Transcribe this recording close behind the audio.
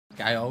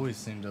I always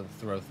seem to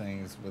throw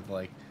things with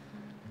like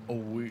a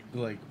weird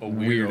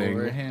Weird angle.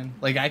 overhand.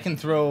 Like I can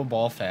throw a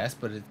ball fast,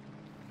 but it's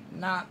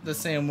not the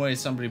same way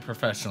somebody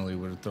professionally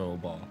would throw a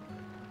ball.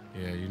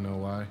 Yeah, you know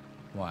why?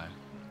 Why?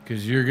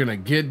 Because you're going to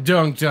get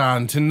dunked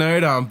on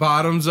tonight on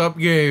Bottoms Up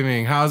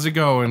Gaming. How's it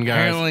going,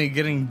 guys? Apparently,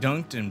 getting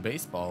dunked in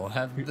baseball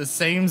have the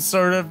same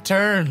sort of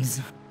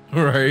terms.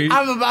 Right?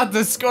 I'm about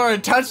to score a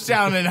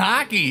touchdown in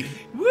hockey.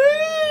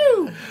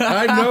 Woo!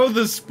 I know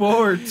the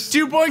sports.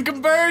 2-point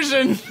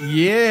conversion.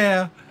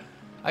 Yeah.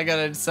 I got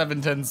a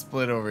 7-10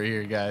 split over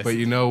here, guys. But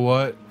you know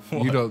what?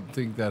 You don't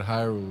think that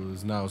Hyrule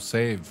is now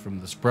saved from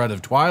the spread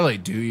of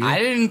Twilight, do you? I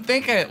didn't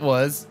think it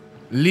was.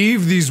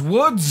 Leave these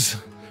woods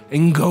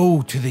and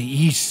go to the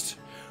east,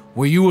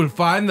 where you will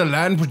find the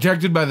land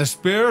protected by the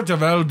spirit of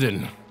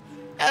Eldin.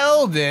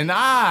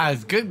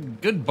 Eldin,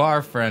 good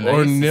bar friend.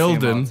 Or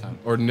Nilden.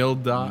 Or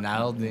Nildot.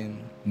 Naldin.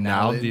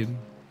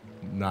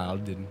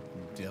 Naldin.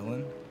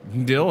 Dylan?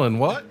 Dylan,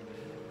 what?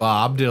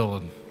 Bob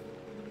Dylan.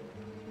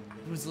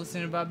 I was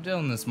listening to Bob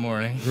Dylan this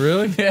morning.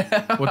 Really?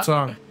 Yeah. What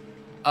song?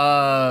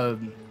 I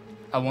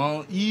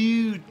want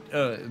you.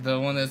 The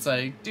one that's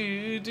like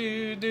do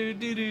do do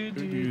do do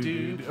do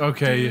do.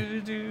 Okay.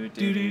 Do, do,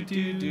 do,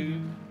 do,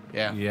 do.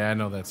 Yeah. Yeah, I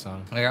know that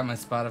song. I got my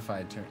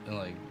Spotify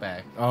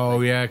back.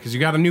 Oh yeah, because you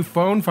got a new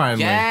phone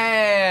finally.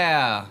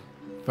 Yeah.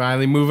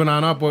 Finally moving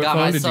on up. What Got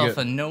phone did you myself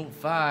get? a Note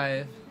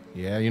 5.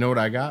 Yeah, you know what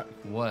I got?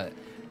 What?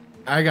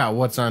 I got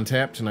What's on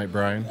Tap tonight,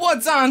 Brian.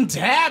 What's on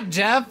tap,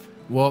 Jeff?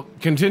 Well,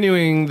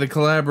 continuing the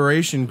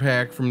collaboration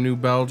pack from New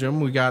Belgium,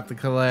 we got the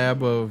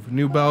collab of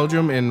New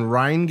Belgium and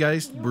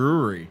Rhinegeist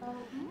Brewery.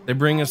 They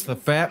bring us the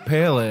Fat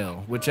Pale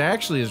Ale, which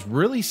actually is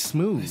really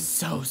smooth.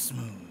 So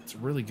smooth. It's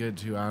really good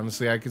too,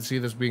 honestly. I could see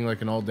this being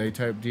like an all-day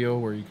type deal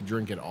where you could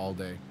drink it all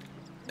day.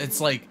 It's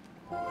like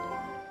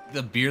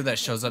the beer that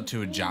shows up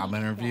to a job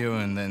interview,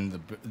 and then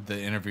the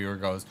interviewer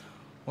goes,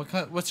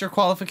 "What's your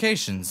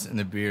qualifications?" And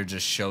the beer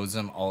just shows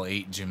him all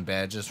 8 gym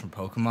badges from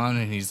Pokemon,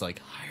 and he's like,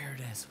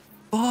 "Hired as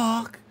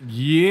fuck."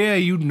 Yeah,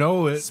 you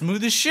know it.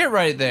 Smooth as shit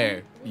right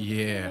there.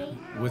 Yeah,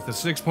 with the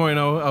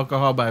 6.0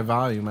 alcohol by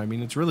volume, I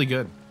mean, it's really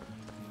good.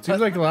 Seems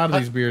like a lot of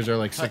these beers are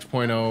like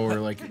 6.0 or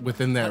like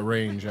within that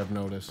range, I've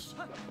noticed.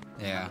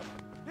 Yeah.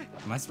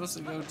 Am I supposed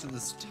to go to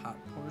this top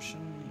portion?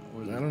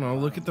 Or I don't know,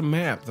 look at the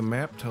map. The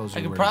map tells you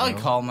I could where probably to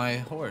go. call my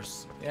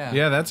horse. Yeah.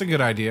 Yeah, that's a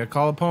good idea.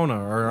 Call Epona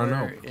or a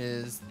Where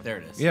Nope. there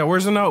it is. Yeah,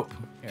 where's a Nope?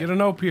 Get a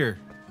Nope here.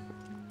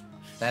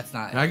 That's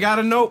not I got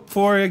a Nope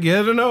for you.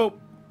 Get a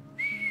Nope.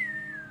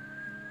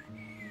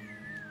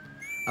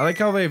 I like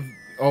how they've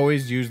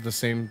always used the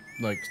same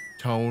like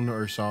tone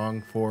or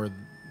song for.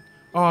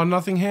 Oh,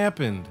 nothing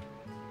happened.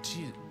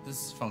 Jeez,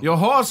 this is funky. Your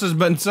horse has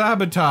been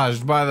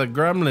sabotaged by the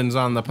gremlins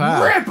on the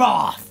path. Rip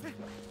off!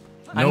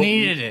 I Nope.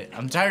 needed it.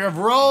 I'm tired of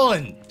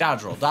rolling.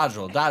 Dodge roll, dodge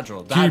roll, dodge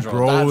roll, dodge Keep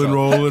roll, dodge rolling,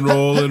 roll. rolling,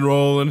 rolling,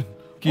 rolling.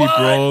 Keep What?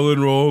 rolling,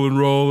 rolling,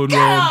 rolling, rolling.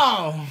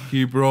 Go!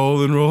 Keep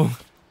rolling, rolling.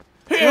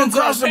 Hands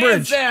across up, the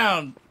hands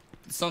bridge.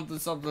 Something,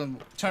 something.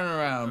 Turn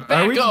around. Are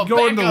Back we up,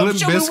 going back to up. Limp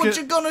Show me what Bizkit?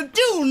 you're gonna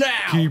do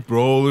now. Keep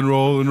rolling,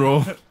 rolling,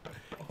 rolling.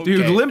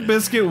 Dude, Okay. Limp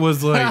Bizkit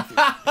was like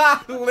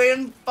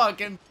Limp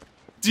fucking.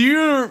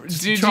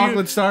 Did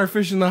chocolate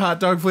starfish in the hot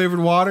dog flavored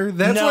water.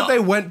 That's No. what they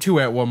went to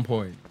at one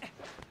point.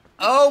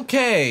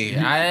 Okay,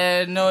 I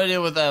had no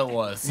idea what that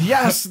was.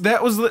 Yes,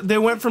 that was. They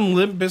went from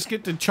Limp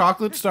Bizkit to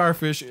chocolate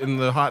starfish in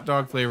the hot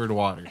dog flavored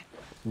water.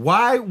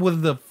 Why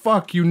would the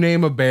fuck you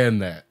name a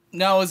band that?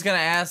 No, I was gonna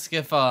ask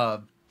if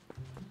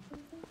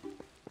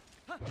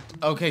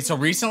Okay, so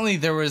recently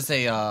there was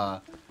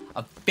a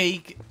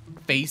fake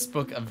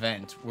Facebook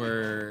event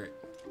where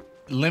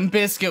Limp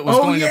Bizkit was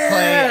going to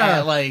play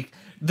at like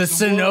the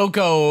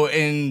Sunoco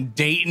in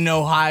Dayton,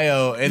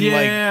 Ohio, and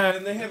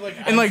and they had like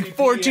and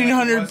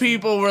 1,400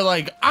 people were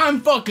like,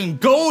 "I'm fucking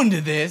going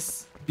to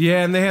this."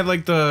 Yeah, and they had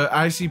like the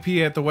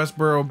ICP at the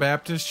Westboro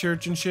Baptist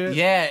Church and shit.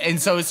 Yeah, and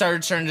so it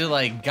started turning to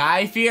like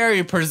Guy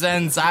Fieri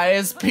presents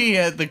ISP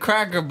at the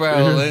Cracker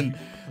Barrel in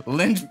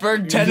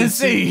Lynchburg,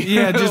 Tennessee.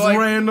 Yeah, just Like,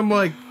 random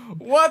like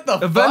what the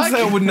events fuck?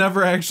 that would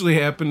never actually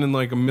happen in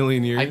like a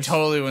million years. I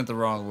totally went the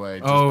wrong way,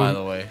 just by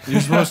the way.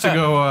 You're supposed to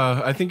go,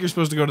 I think you're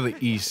supposed to go to the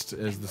east,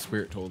 as the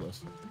spirit told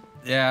us.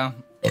 Yeah,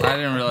 I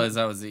didn't realize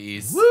that was the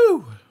east.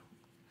 Woo!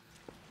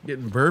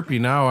 Getting burpy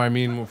now. I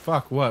mean, well,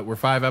 fuck what? We're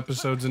 5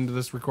 episodes into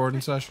this recording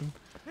session.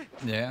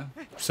 Yeah.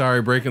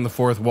 Sorry, breaking the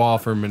fourth wall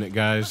for a minute,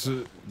 guys.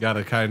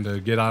 Gotta kind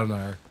of get on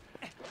our,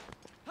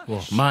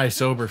 well, my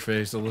sober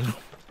face a little.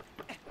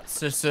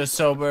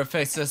 Sober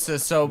face,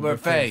 sober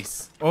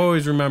face.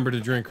 Always remember to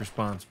drink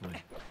responsibly.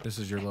 This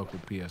is your local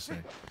PSA.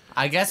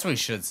 I guess we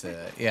should say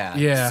that, yeah.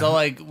 Yeah. So,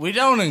 like, we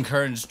don't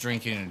encourage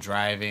drinking and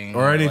driving.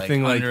 Or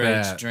anything like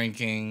underage that.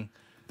 drinking.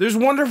 There's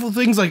wonderful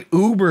things like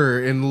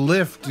Uber and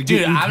Lyft to Dude, get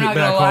you I'm not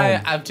back gonna lie.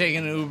 home. I've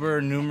taken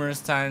Uber numerous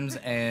times,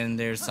 and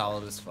they're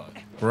solid as fuck.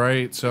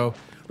 Right, so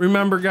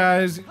remember,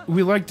 guys,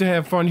 we like to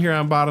have fun here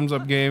on Bottoms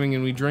Up Gaming,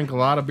 and we drink a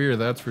lot of beer,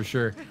 that's for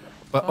sure.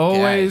 But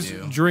always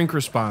do. drink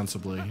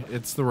responsibly.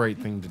 It's the right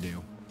thing to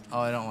do. Oh,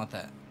 I don't want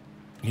that.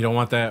 You don't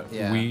want that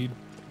Yeah. weed?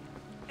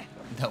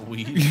 That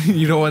weed.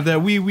 You don't want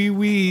that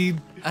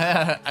weed.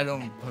 I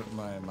don't put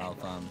my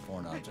mouth on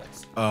foreign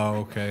objects. Oh,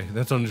 okay.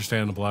 That's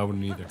understandable. I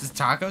wouldn't either. Does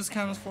tacos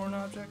count as foreign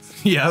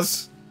objects?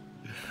 Yes.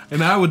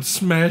 And I would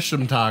smash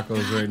some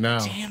tacos right now.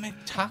 Damn it,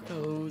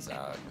 tacos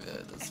are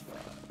good as fuck.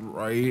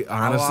 Right,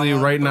 honestly,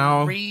 right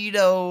now,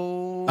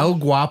 burrito. El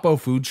Guapo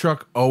food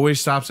truck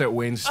always stops at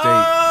Wayne State.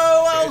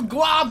 Oh, El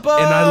Guapo!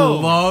 And I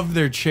love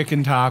their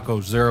chicken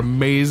tacos. They're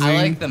amazing.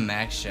 I like the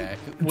Mac Shack.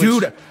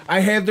 Dude,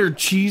 I had their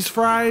cheese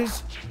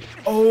fries.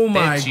 Oh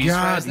my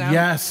god, now?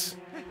 yes.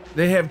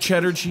 They have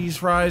cheddar cheese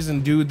fries,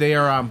 and dude, they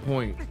are on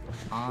point.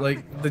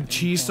 Like the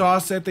cheese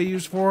sauce that they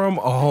use for them.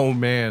 Oh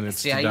man, it's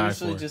See, I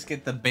usually just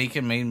get the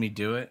bacon made me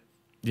do it.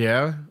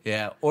 Yeah?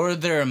 Yeah, or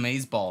their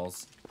amaze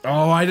balls.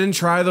 Oh, I didn't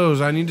try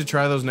those. I need to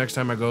try those next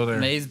time I go there.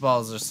 Amaze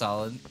balls are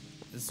solid.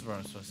 This is where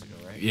I'm supposed to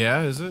go, right?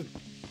 Yeah, is it?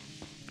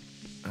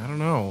 I don't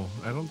know.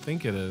 I don't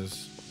think it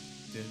is.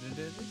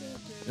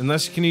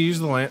 Unless, can you use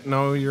the lamp?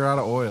 No, you're out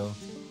of oil.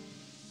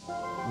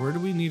 Where do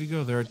we need to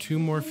go? There are 2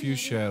 more fuse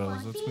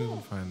shadows. Let's move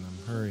and find them.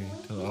 Hurry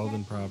to the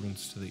Elden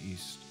province to the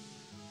east.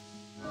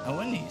 I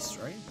went east,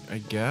 right? I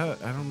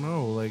don't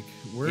know. Like,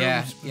 where?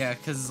 Yeah,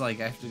 because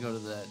like I have to go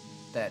to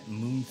that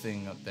moon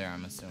thing up there.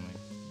 I'm assuming.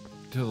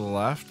 To the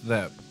left,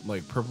 that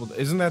like purple.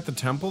 Isn't that the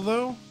temple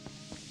though?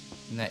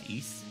 Isn't that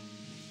east?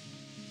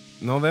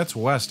 No, that's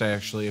west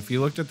actually. If you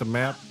looked at the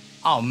map.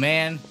 Oh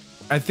man.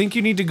 I think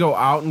you need to go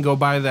out and go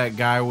by that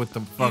guy with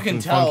the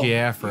fucking funky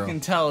afro. You can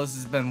tell this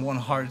has been one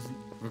hard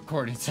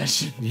recording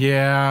session.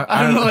 Yeah.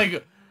 I'm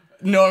like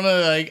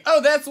normally like,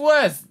 oh, that's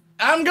west.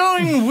 I'm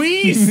going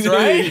west,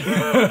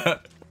 right?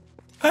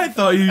 I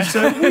thought you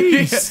said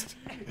west.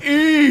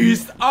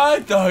 East. I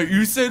thought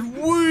you said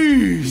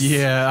west.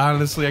 Yeah,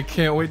 honestly, I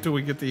can't wait till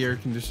we get the air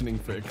conditioning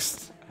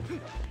fixed.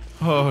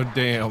 Oh,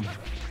 damn.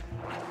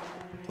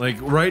 Like,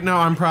 right now,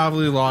 I'm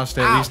probably lost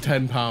at least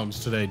 10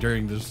 pounds today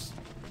during this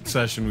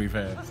session we've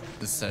had.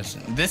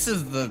 This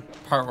is the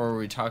part where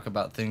we talk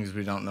about things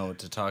we don't know what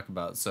to talk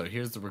about. So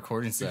here's the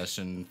recording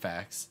session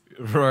facts.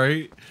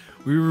 Right?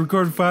 We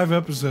recorded 5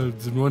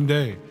 episodes in one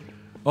day.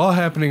 All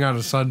happening on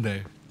a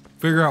Sunday.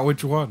 Figure out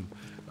which one.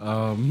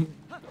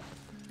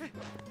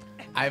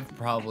 I've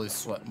probably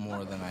sweat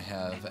more than I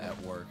have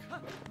at work.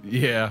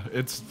 Yeah,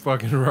 it's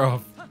fucking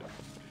rough.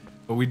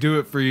 But we do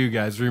it for you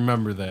guys.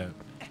 Remember that.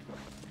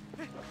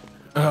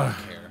 I don't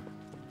care.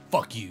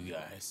 Fuck you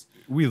guys.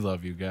 We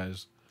love you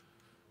guys.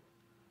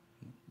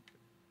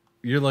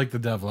 You're like the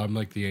devil. I'm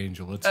like the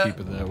angel. Let's keep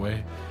it that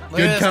way.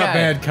 Good cop,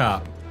 bad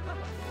cop.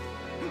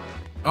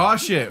 Oh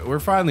shit, we're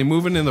finally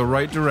moving in the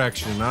right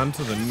direction. On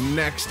to the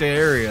next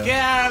area.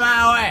 Get out of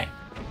my way.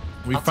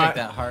 I'll take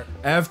that heart.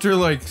 After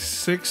like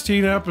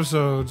 16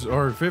 episodes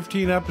or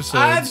 15 episodes,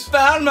 I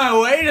found my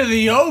way to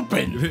the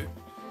open.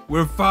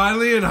 We're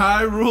finally in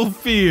Hyrule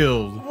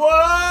Field.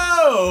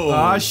 Whoa!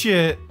 Ah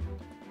shit.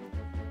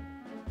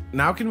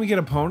 Now can we get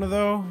Epona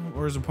though,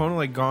 or is Epona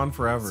like gone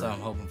forever? So I'm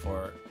hoping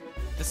for.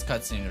 This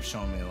cutscene of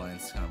showing me the land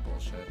is kind of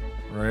bullshit.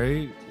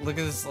 Right? Look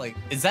at this. Like,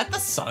 is that the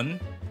sun?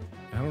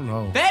 I don't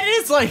know. That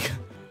is like.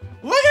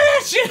 Look at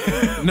that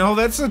shit! No,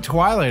 that's the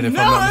Twilight. If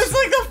no, it's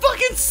like the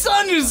fucking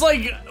sun is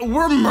like,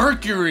 we're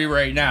Mercury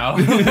right now.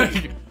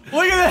 Like,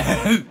 look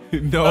at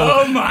that! No.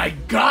 Oh my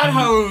god,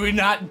 how are we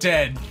not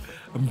dead?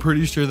 I'm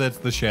pretty sure that's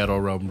the Shadow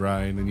Realm,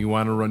 Brian, and you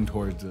want to run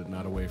towards it,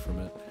 not away from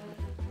it.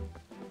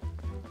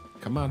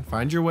 Come on,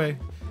 find your way.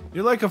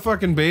 You're like a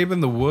fucking babe in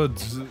the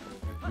woods.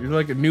 You're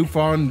like a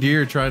newfound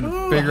deer trying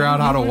to figure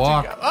out how to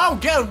walk. Oh,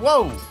 god,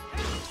 whoa!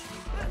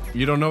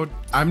 You don't know what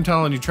I'm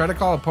telling you. Try to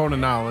call Epona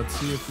now. Let's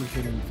see if we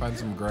can find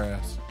some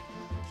grass.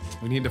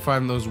 We need to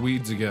find those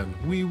weeds again.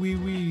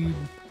 Weed.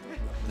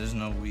 There's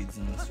no weeds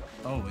in this.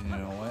 Oh, you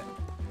know what?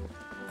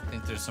 I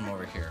think there's some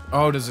over here.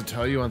 Oh, does it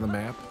tell you on the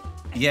map?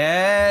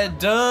 Yeah, it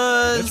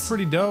does. That's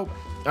pretty dope.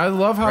 I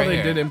love how they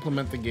here. did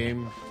implement the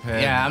game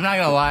pad. Yeah, I'm not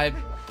gonna lie.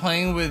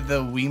 Playing with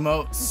the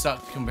Wiimote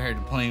sucked compared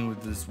to playing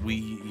with this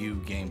Wii-U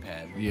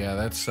gamepad. Yeah,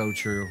 that's so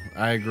true.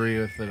 I agree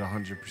with it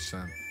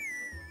 100%.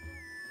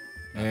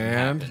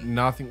 And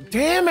nothing.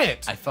 Damn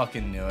it! I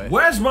fucking knew it.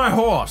 Where's my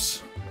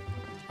horse?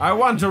 I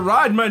want to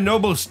ride my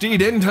noble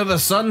steed into the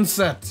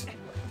sunset.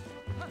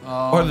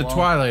 Oh, or the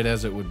twilight,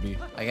 as it would be.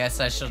 I guess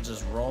I shall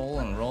just roll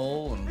and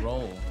roll and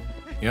roll.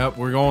 Yep,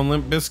 we're going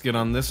Limp Bizkit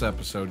on this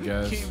episode,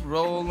 guys. Keep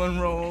rolling.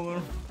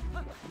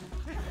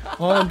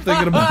 All I'm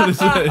thinking about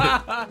is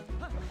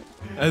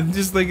I'm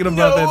just thinking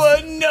about that. No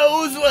one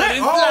knows what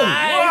it's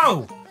like.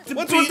 Whoa!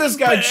 What's with this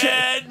guy?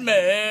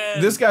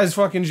 Man. This guy's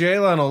fucking Jay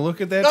Leno. Look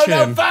at that chin.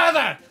 No,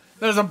 further!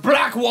 There's a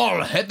black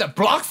wall ahead that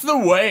blocks the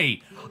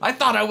way. I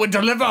thought I would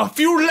deliver a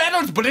few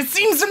letters, but it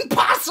seems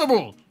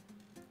impossible.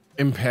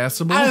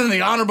 Impassable? I am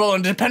the honorable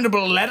and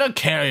dependable letter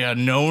carrier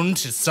known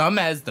to some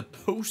as the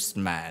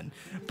postman.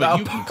 But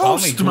you can call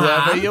me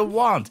whoever you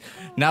want.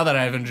 Now that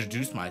I've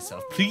introduced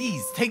myself,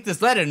 please take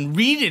this letter and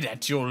read it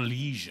at your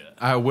leisure.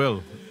 I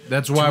will.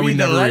 That's why To we read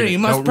the never letter, read it. you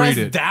must Don't press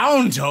read it.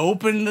 down to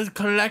open the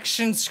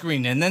collection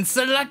screen and then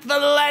select the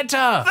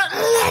letter.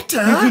 Letter?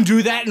 You can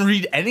do that and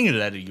read any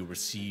letter you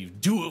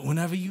receive. Do it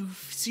whenever you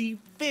see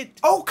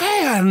fit.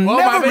 Okay, I'll Well,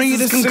 never my read a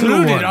business single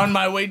concluded one. on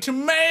my way to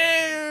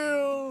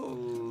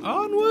mail.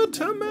 Onward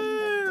to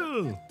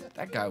mail.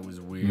 That guy was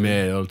weird.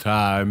 Mail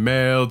time,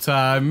 mail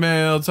time,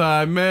 mail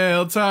time,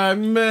 mail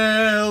time,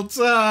 mail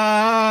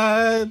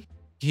time.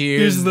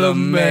 Here's the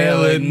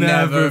mail, it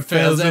never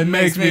fails. It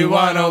makes me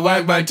wanna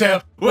wag my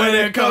tail. When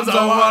it comes,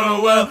 I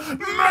wanna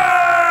mail.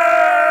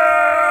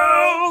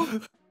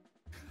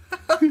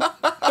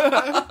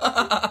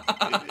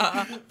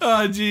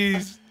 Oh,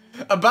 jeez.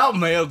 About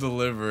mail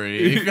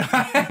delivery, if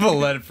I have a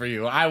letter for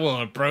you, I will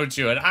approach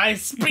you at high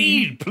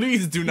speed.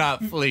 Please do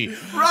not flee.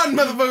 Run,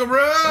 motherfucker,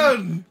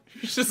 run!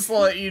 Just to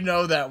let you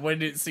know that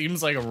when it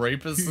seems like a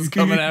rapist is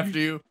coming after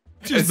you,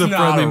 Just it's the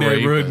not friendly a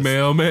neighborhood rapist.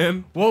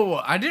 mailman.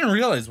 Whoa, I didn't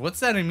realize. What's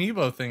that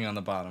amiibo thing on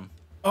the bottom?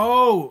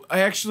 Oh,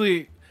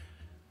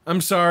 I'm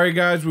sorry,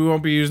 guys. We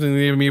won't be using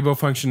the amiibo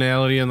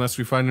functionality unless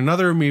we find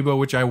another amiibo,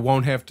 which I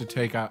won't have to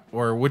take out,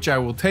 or which I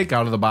will take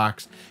out of the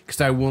box, because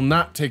I will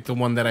not take the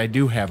one that I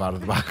do have out of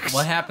the box.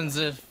 What happens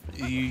if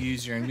you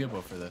use your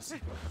amiibo for this?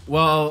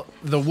 Well,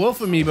 the wolf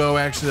amiibo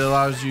actually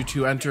allows you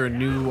to enter a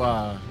new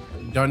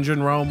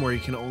dungeon realm where you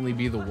can only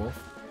be the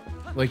wolf.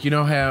 Like, you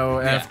know how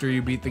after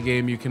you beat the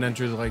game, you can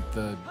enter, like,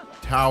 the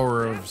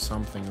tower of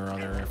something or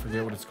other. I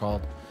forget what it's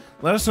called.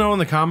 Let us know in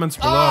the comments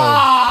below.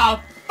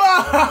 Ah,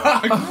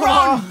 fuck!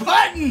 Wrong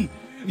button!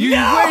 You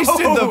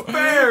wasted the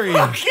fairy!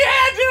 I can't!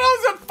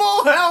 I was at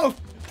full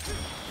health!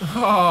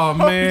 Oh,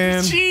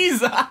 man.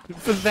 Jeez!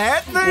 For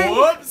that thing?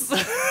 Whoops!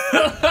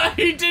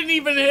 He didn't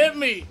even hit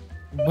me!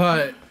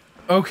 But,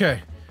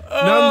 okay.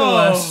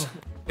 Nonetheless,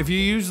 if you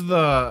use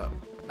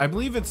I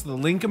believe it's the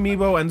Link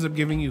amiibo ends up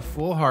giving you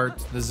full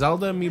hearts. The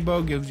Zelda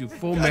amiibo gives you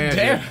full magic.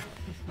 damn.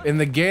 And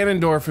the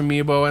Ganondorf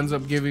amiibo ends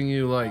up giving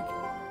you, like,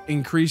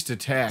 increased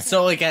attack.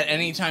 So, like, at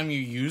any time you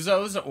use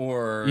those,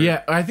 or...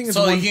 Yeah, I think it's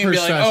so one you can per be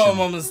like, session. oh, I'm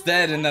almost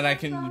dead, and then I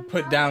can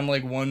put down,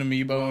 like, one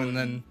amiibo, and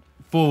then...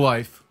 Full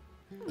life.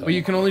 But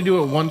you can only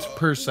do it once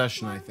per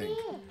session, I think.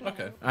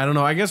 Okay. I don't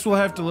know. I guess we'll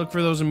have to look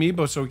for those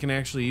amiibo so we can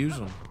actually use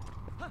them.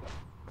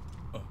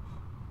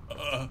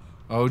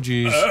 Oh,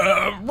 jeez.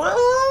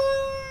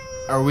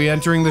 Are we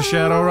entering the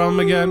Shadow Realm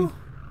again?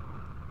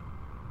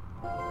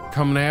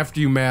 Coming after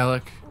you,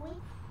 Malik.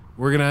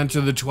 We're gonna enter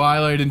the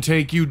Twilight and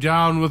take you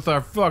down with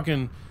our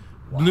fucking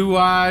blue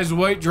eyes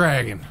white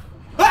dragon.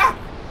 Ah!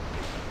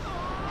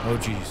 Oh,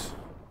 jeez.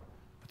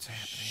 What's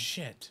happening?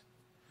 Shit.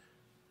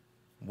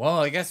 Well,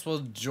 I guess we'll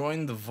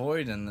join the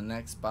void in the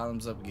next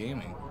Bottoms Up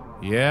Gaming.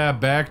 Yeah,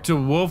 back to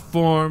wolf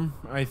form,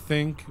 I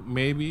think,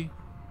 maybe.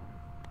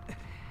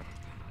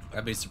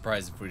 I'd be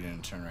surprised if we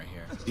didn't turn right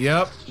here.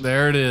 Yep,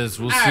 there it is.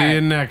 We'll see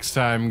you next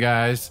time,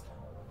 guys.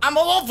 I'm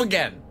a wolf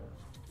again!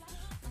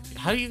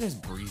 How are you guys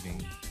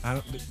breathing?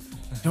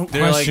 Don't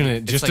They're question like,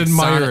 it. Just like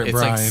admire Sonic, it,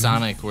 Brian. It's like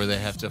Sonic, where they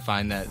have to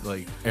find that,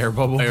 like, Air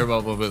bubble. air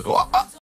bubble with...